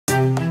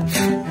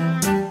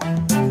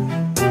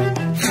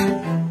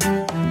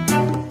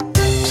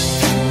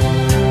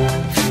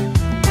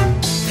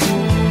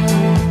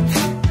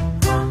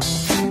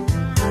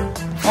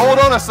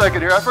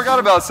second here. I forgot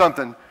about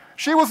something.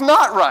 She was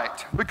not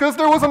right, because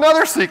there was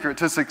another secret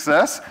to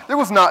success. There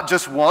was not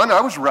just one.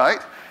 I was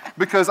right,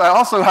 because I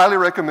also highly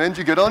recommend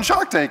you get on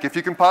Shark Tank if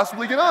you can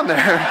possibly get on there.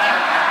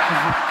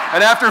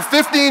 And after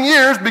 15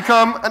 years,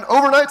 become an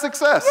overnight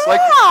success,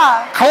 like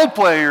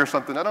Coldplay or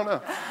something. I don't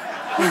know.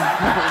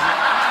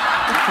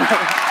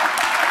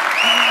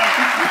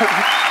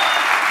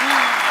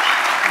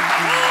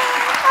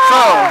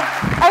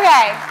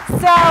 Okay,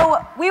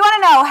 so we want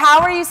to know,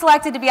 how were you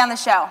selected to be on the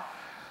show?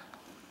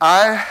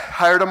 I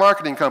hired a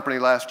marketing company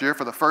last year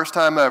for the first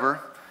time ever.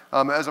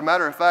 As a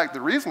matter of fact,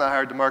 the reason I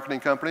hired the marketing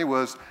company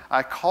was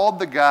I called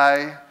the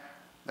guy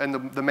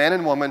and the man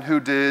and woman who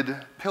did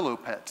pillow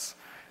pets.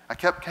 I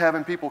kept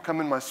having people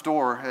come in my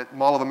store at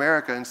Mall of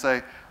America and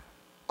say,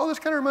 oh, this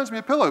kind of reminds me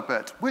of pillow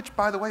pets, which,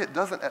 by the way, it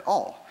doesn't at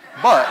all.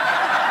 But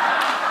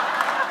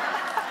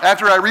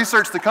after I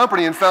researched the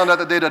company and found out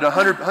that they did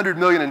 100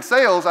 million in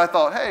sales, I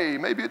thought, hey,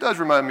 maybe it does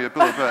remind me of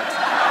pillow pets.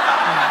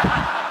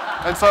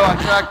 And so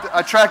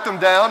I tracked him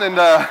down, and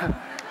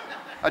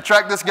I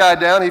tracked this guy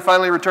down. He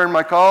finally returned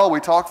my call.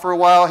 We talked for a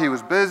while. He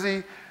was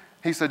busy.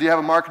 He said, do you have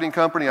a marketing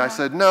company? I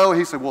said, no.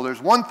 He said, well,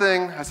 there's one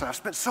thing. I said, I've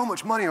spent so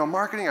much money on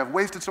marketing. I've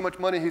wasted so much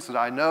money. He said,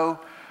 I know,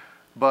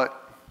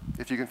 but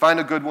if you can find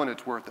a good one,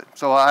 it's worth it.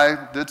 So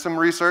I did some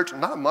research,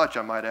 not much,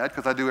 I might add,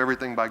 because I do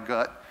everything by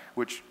gut,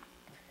 which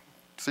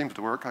seems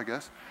to work, I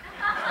guess.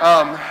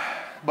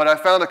 But I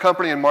found a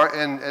company in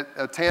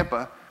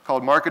Tampa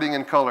called Marketing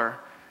in Color,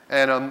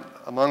 and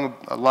among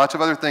lots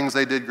of other things,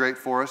 they did great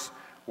for us.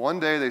 One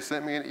day, they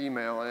sent me an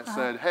email, and it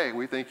said, hey,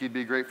 we think you'd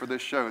be great for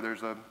this show.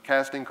 There's a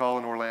casting call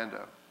in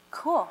Orlando.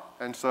 Cool.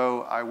 And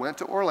so I went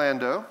to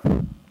Orlando,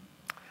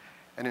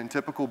 and in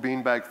typical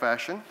beanbag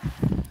fashion,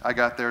 I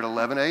got there at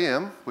 11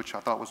 a.m., which I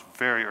thought was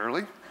very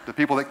early. The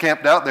people that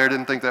camped out there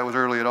didn't think that was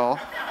early at all.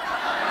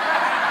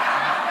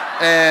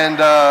 And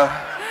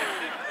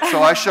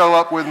so I show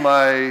up with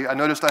I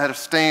noticed I had a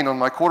stain on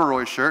my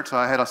CordaRoy shirt, so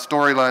I had a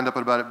story lined up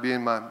about it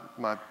being my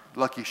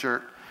lucky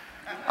shirt.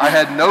 I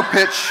had no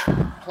pitch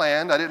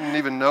planned. I didn't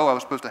even know I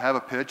was supposed to have a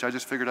pitch. I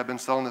just figured I've been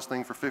selling this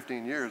thing for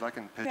 15 years. I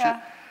can pitch it.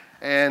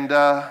 And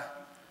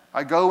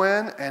I go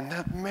in,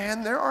 and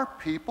man, there are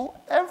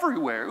people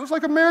everywhere. It was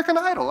like American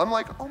Idol. I'm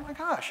like, oh my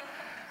gosh.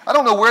 I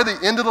don't know where the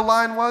end of the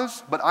line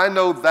was, but I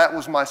know that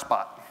was my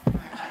spot.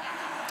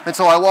 And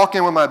so I walk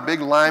in with my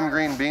big lime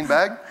green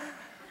beanbag,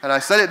 and I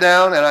set it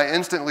down, and I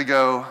instantly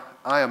go,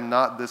 I am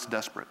not this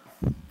desperate.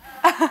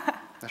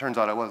 It turns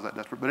out I was that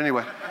desperate, but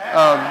anyway.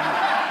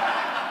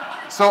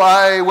 So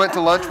I went to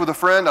lunch with a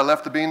friend. I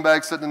left the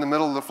beanbag sitting in the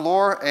middle of the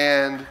floor,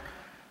 and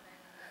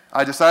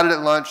I decided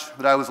at lunch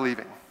that I was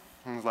leaving.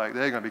 I was like,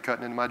 they're going to be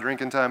cutting into my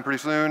drinking time pretty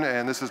soon,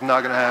 and this is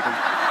not going to happen.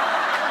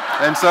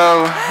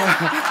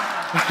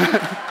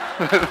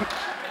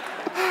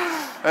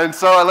 And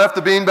so I left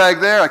the beanbag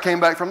there. I came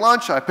back from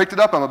lunch. I picked it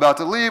up. I'm about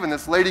to leave, and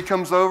this lady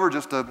comes over,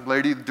 just a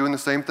lady doing the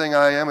same thing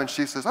I am, and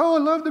she says, oh, I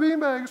love the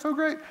beanbag. It's so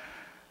great.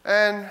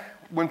 And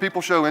when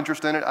people show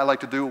interest in it, I like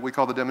to do what we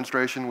call the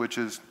demonstration, which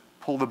is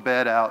pull the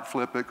bed out,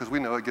 flip it, because we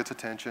know it gets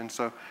attention.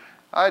 So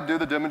I do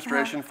the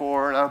demonstration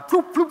for her, and I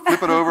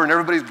flip it over, and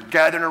everybody's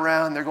gathering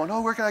around. They're going,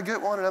 oh, where can I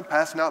get one? And I'm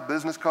passing out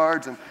business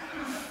cards. And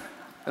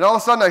all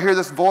of a sudden, I hear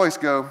this voice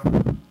go,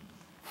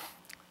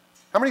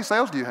 how many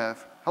sales do you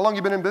have? How long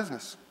have you been in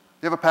business?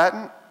 You have a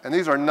patent? And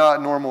these are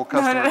not normal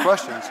customer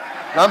questions.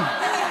 And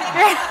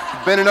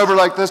I'm bending over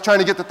like this, trying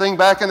to get the thing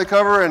back in the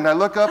cover, and I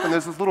look up, and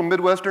there's this little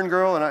Midwestern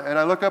girl, and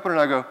I look up at her,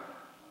 and I go,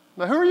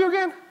 now, who are you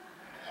again?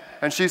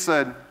 And she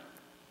said,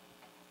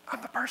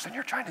 I'm the person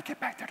you're trying to get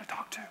back there to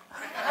talk to.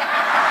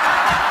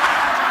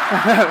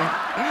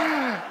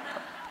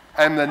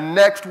 And the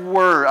next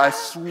word, I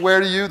swear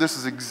to you, this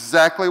is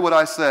exactly what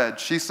I said.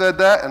 She said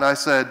that, and I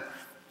said,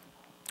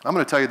 I'm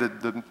going to tell you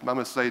I'm going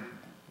to say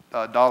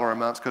dollar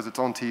amounts because it's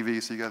on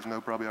TV, so you guys know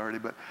probably already.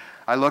 But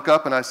I look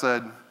up and I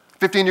said,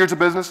 15 years of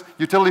business,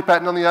 utility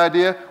patent on the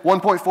idea,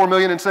 1.4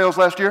 million in sales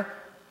last year.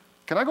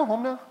 Can I go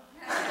home now?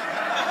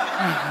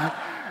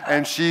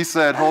 And she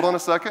said, hold on a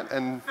second.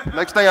 And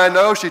next thing I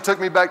know, she took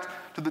me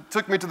to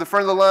the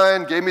front of the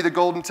line, gave me the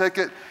golden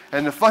ticket.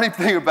 And the funny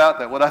thing about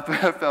that, what I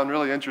found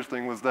really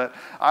interesting was that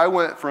I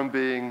went from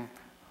being,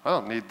 I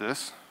don't need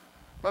this.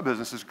 My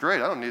business is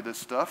great. I don't need this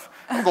stuff.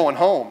 I'm going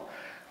home.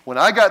 When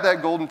I got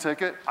that golden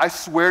ticket, I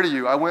swear to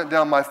you, I went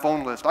down my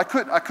phone list. I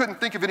couldn't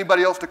think of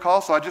anybody else to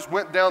call, so I just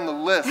went down the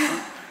list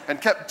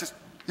and kept just,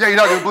 yeah, you're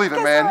not going to believe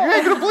it, man. You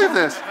ain't going to believe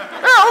this.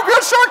 Yeah, I'll be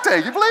on Shark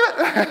Tank. You believe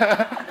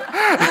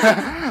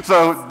it?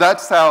 So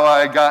that's how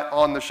I got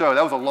on the show.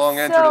 That was a long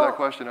answer to that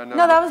question, I know.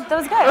 No, that was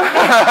good. Yeah,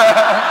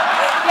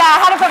 I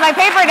had to put my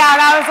paper down.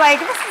 I was like,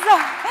 this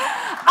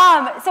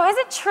is so is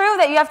it true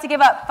that you have to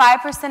give up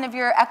 5% of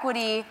your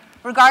equity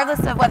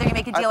regardless of whether you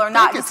make a deal or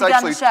not, just to be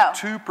on the show?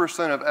 It's actually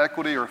 2% of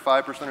equity or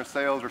 5% of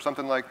sales or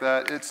something like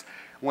that. It's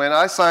when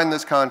I signed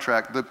this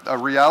contract, a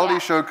reality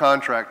show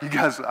contract. You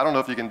guys, I don't know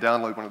if you can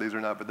download one of these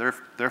or not, but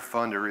they're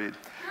fun to read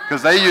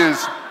because they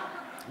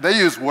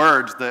use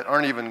words that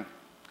aren't even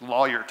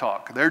lawyer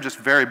talk. They're just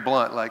very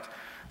blunt. Like,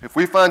 if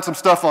we find some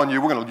stuff on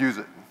you, we're going to use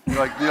it.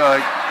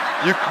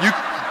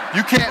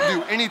 You can't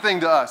do anything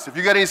to us. If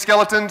you got any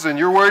skeletons and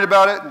you're worried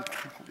about it,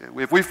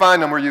 if we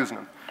find them, we're using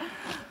them.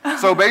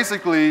 So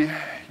basically,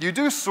 you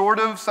do sort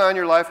of sign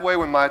your life away.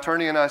 When my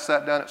attorney and I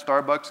sat down at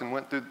Starbucks and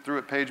went through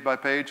it page by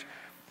page,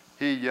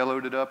 he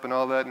yellowed it up and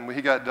all that, and when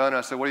he got done,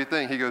 I said, what do you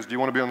think? He goes, do you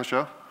want to be on the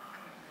show?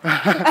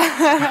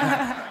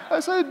 I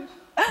said,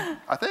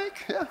 I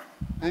think, yeah.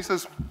 And he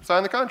says,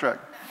 sign the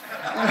contract.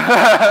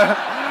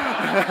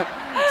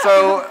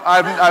 So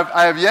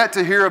I have yet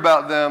to hear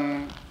about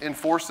them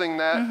enforcing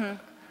that,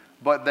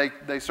 but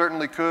they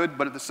certainly could.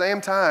 But at the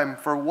same time,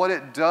 for what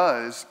it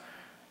does,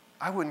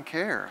 I wouldn't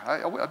care.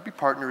 I'd be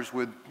partners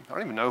with, I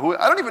don't even know who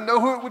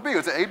it would be.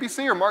 Was it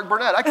ABC or Mark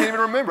Burnett? I can't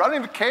even remember. I don't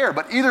even care.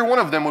 But either one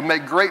of them would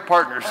make great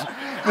partners.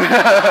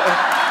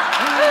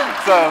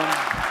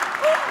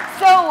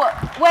 So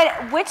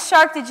which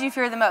shark did you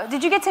fear the most?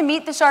 Did you get to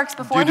meet the sharks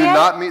beforehand? You do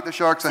not meet the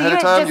sharks ahead of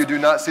time. You do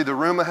not see the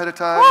room ahead of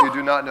time. Woo! You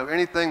do not know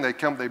anything. They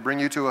bring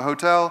you to a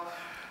hotel.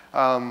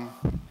 I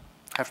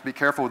have to be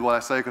careful with what I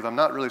say because I'm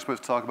not really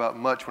supposed to talk about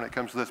much when it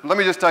comes to this. But let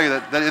me just tell you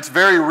that it's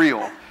very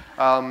real.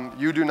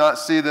 You do not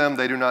see them.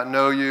 They do not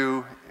know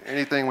you.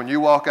 Anything. When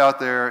you walk out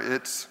there,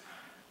 it's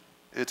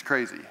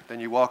crazy. Then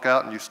you walk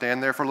out and you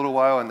stand there for a little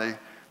while and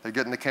they're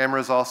getting the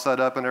cameras all set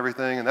up and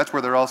everything, and that's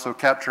where they're also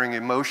capturing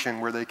emotion,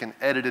 where they can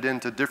edit it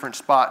into different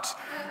spots.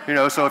 You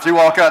know, so if you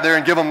walk out there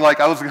and give them like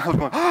I was going, you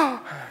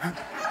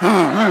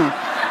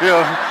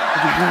know,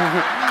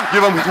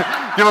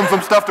 give them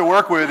some stuff to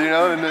work with, you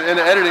know, in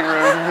the editing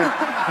room.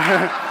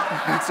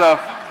 So,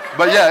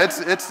 but yeah,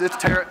 it's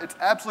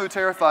absolutely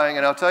terrifying,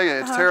 and I'll tell you,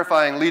 it's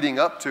terrifying leading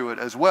up to it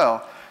as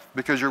well,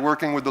 because you're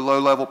working with the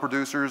low-level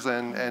producers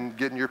and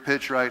getting your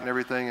pitch right and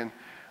everything. And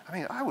I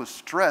mean, I was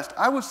stressed.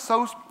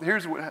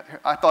 Here's what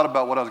I thought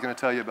about what I was going to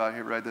tell you about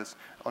here, right?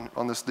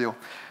 On this deal.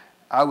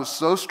 I was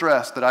so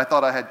stressed that I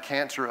thought I had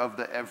cancer of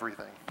the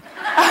everything.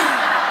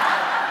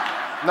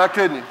 Not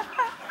kidding you.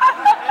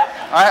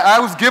 I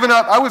was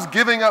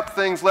giving up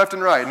things left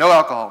and right. No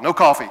alcohol, no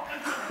coffee.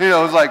 You know,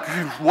 it was like,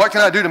 what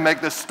can I do to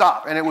make this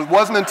stop? And it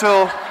wasn't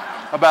until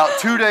about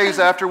 2 days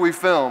after we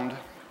filmed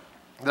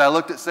that I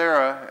looked at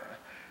Sarah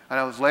and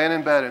I was laying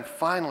in bed, and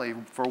finally,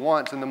 for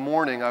once in the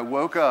morning, I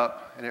woke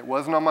up, and it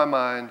wasn't on my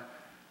mind,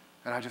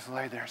 and I just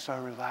lay there so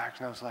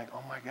relaxed, and I was like,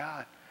 oh my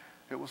God,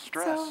 it was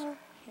stress.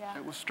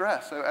 It was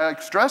stress.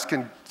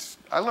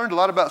 I learned a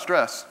lot about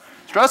stress.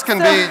 Stress can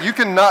be, you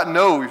can not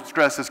know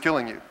stress is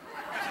killing you.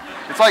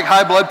 It's like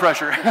high blood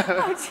pressure.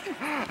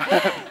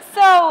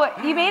 So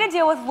you made a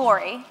deal with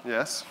Lori.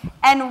 Yes.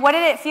 And what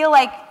did it feel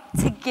like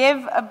to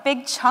give a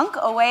big chunk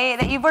away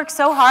that you've worked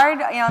so hard,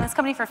 you know, in this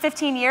company for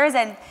 15 years,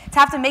 and to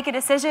have to make a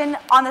decision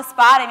on the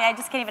spot? I mean, I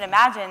just can't even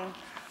imagine.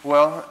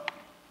 Well,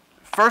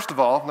 first of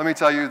all, let me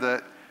tell you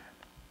that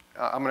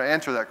I'm going to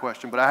answer that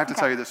question, but I have to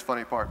tell you this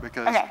funny part,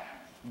 because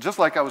just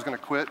like I was going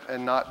to quit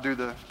and not do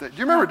do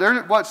you remember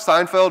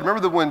Seinfeld?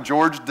 Remember when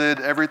George did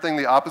everything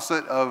the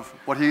opposite of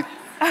what he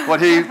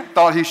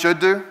thought he should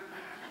do?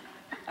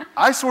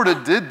 I sort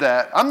of did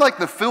that. I'm like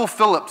the Phil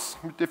Phillips.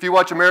 If you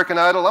watch American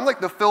Idol, I'm like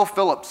the Phil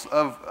Phillips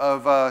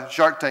of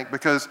Shark Tank,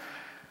 because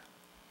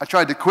I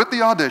tried to quit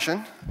the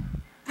audition,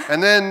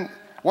 and then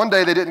one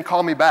day they didn't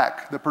call me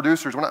back, the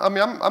producers.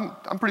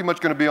 I'm pretty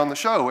much going to be on the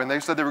show, and they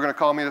said they were going to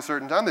call me at a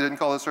certain time. They didn't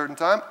call at a certain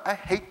time. I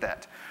hate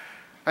that.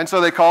 And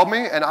so they called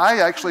me, and I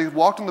actually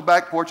walked on the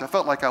back porch. I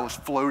felt like I was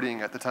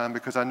floating at the time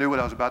because I knew what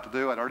I was about to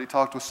do. I'd already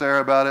talked with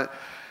Sarah about it.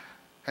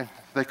 And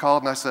they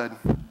called, and I said,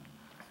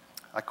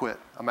 I quit.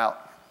 I'm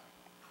out.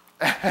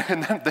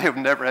 And then they have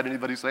never had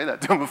anybody say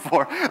that to them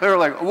before. They were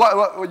like,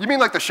 what you mean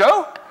like the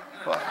show?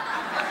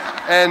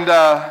 And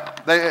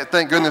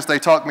thank goodness they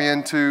talked me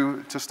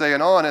into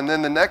staying on. And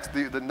then the next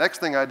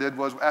thing I did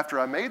was, after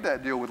I made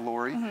that deal with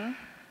Lori,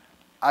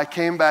 I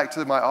came back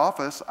to my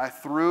office. I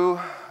threw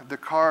the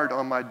card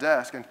on my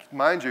desk. And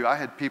mind you, I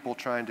had people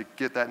trying to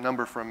get that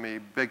number from me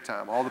big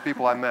time. All the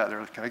people I met, they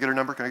were like, can I get her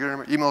number? Can I get her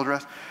number? Email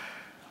address?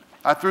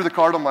 I threw the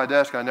card on my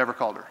desk, and I never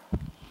called her.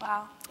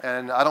 Wow.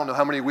 And I don't know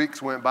how many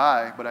weeks went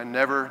by, but I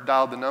never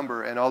dialed the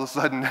number. And all of a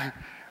sudden,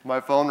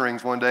 my phone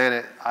rings one day, and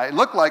it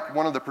looked like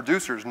one of the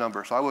producers'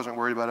 numbers, so I wasn't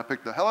worried about it. I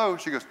picked the hello.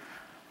 She goes,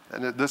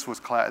 and this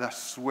was class. I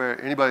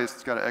swear, anybody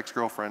that's got an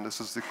ex-girlfriend,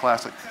 this is the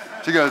classic.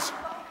 She goes,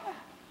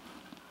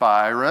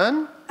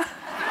 Byron?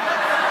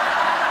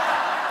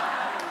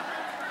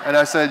 And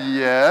I said,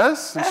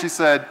 yes. And she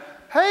said,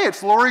 hey,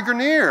 it's Lori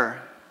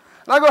Grenier.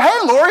 And I go, hey,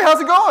 Lori,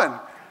 how's it going?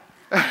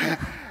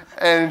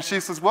 And she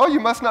says, well, you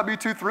must not be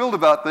too thrilled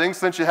about things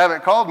since you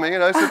haven't called me.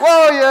 And I said,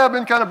 well, yeah, I've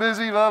been kind of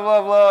busy, blah,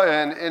 blah, blah.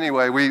 And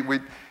anyway,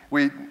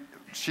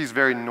 she's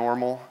very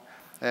normal.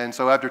 And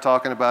so after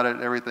talking about it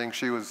and everything,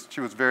 she was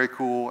very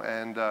cool,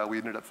 and we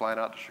ended up flying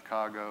out to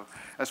Chicago.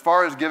 As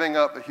far as giving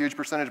up a huge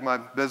percentage of my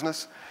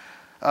business,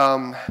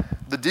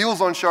 the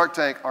deals on Shark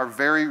Tank are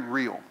very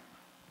real.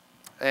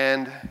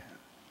 And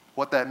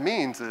what that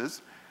means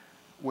is,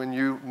 when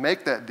you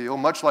make that deal,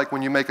 much like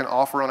when you make an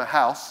offer on a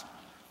house,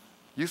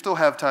 you still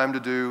have time to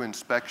do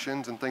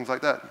inspections and things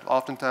like that.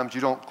 Oftentimes, you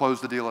don't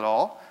close the deal at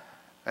all.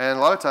 And a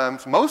lot of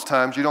times, most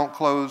times, you don't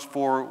close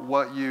for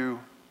what you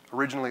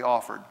originally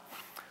offered.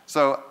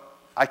 So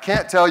I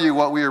can't tell you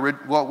what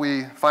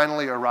we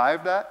finally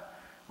arrived at,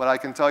 but I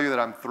can tell you that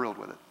I'm thrilled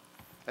with it.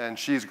 And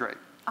she's great.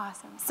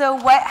 Awesome. So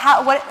what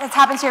has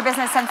happened to your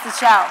business since the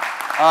show?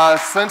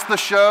 Since the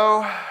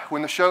show,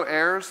 when the show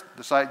airs,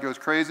 the site goes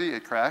crazy.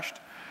 It crashed.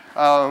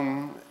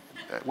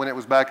 When it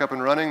was back up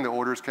and running, the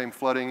orders came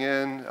flooding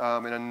in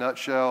a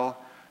nutshell,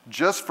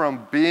 just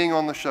from being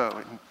on the show,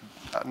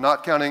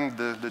 not counting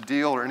the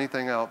deal or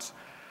anything else.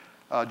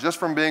 Just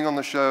from being on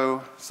the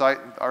show,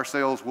 our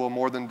sales will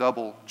more than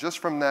double. Just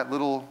from that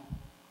little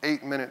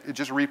 8-minute, it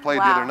just replayed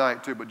the other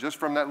night too, but just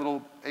from that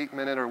little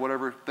 8-minute or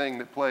whatever thing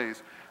that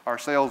plays, our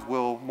sales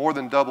will more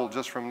than double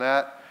just from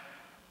that.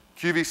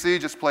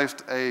 QVC just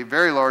placed a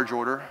very large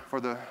order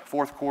for the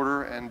 4th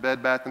quarter, and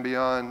Bed Bath &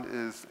 Beyond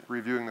is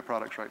reviewing the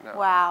products right now.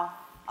 Wow.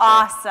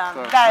 Awesome.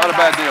 So not a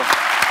bad deal.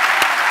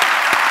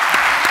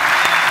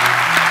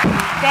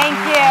 Thank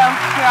you.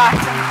 You're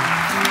awesome.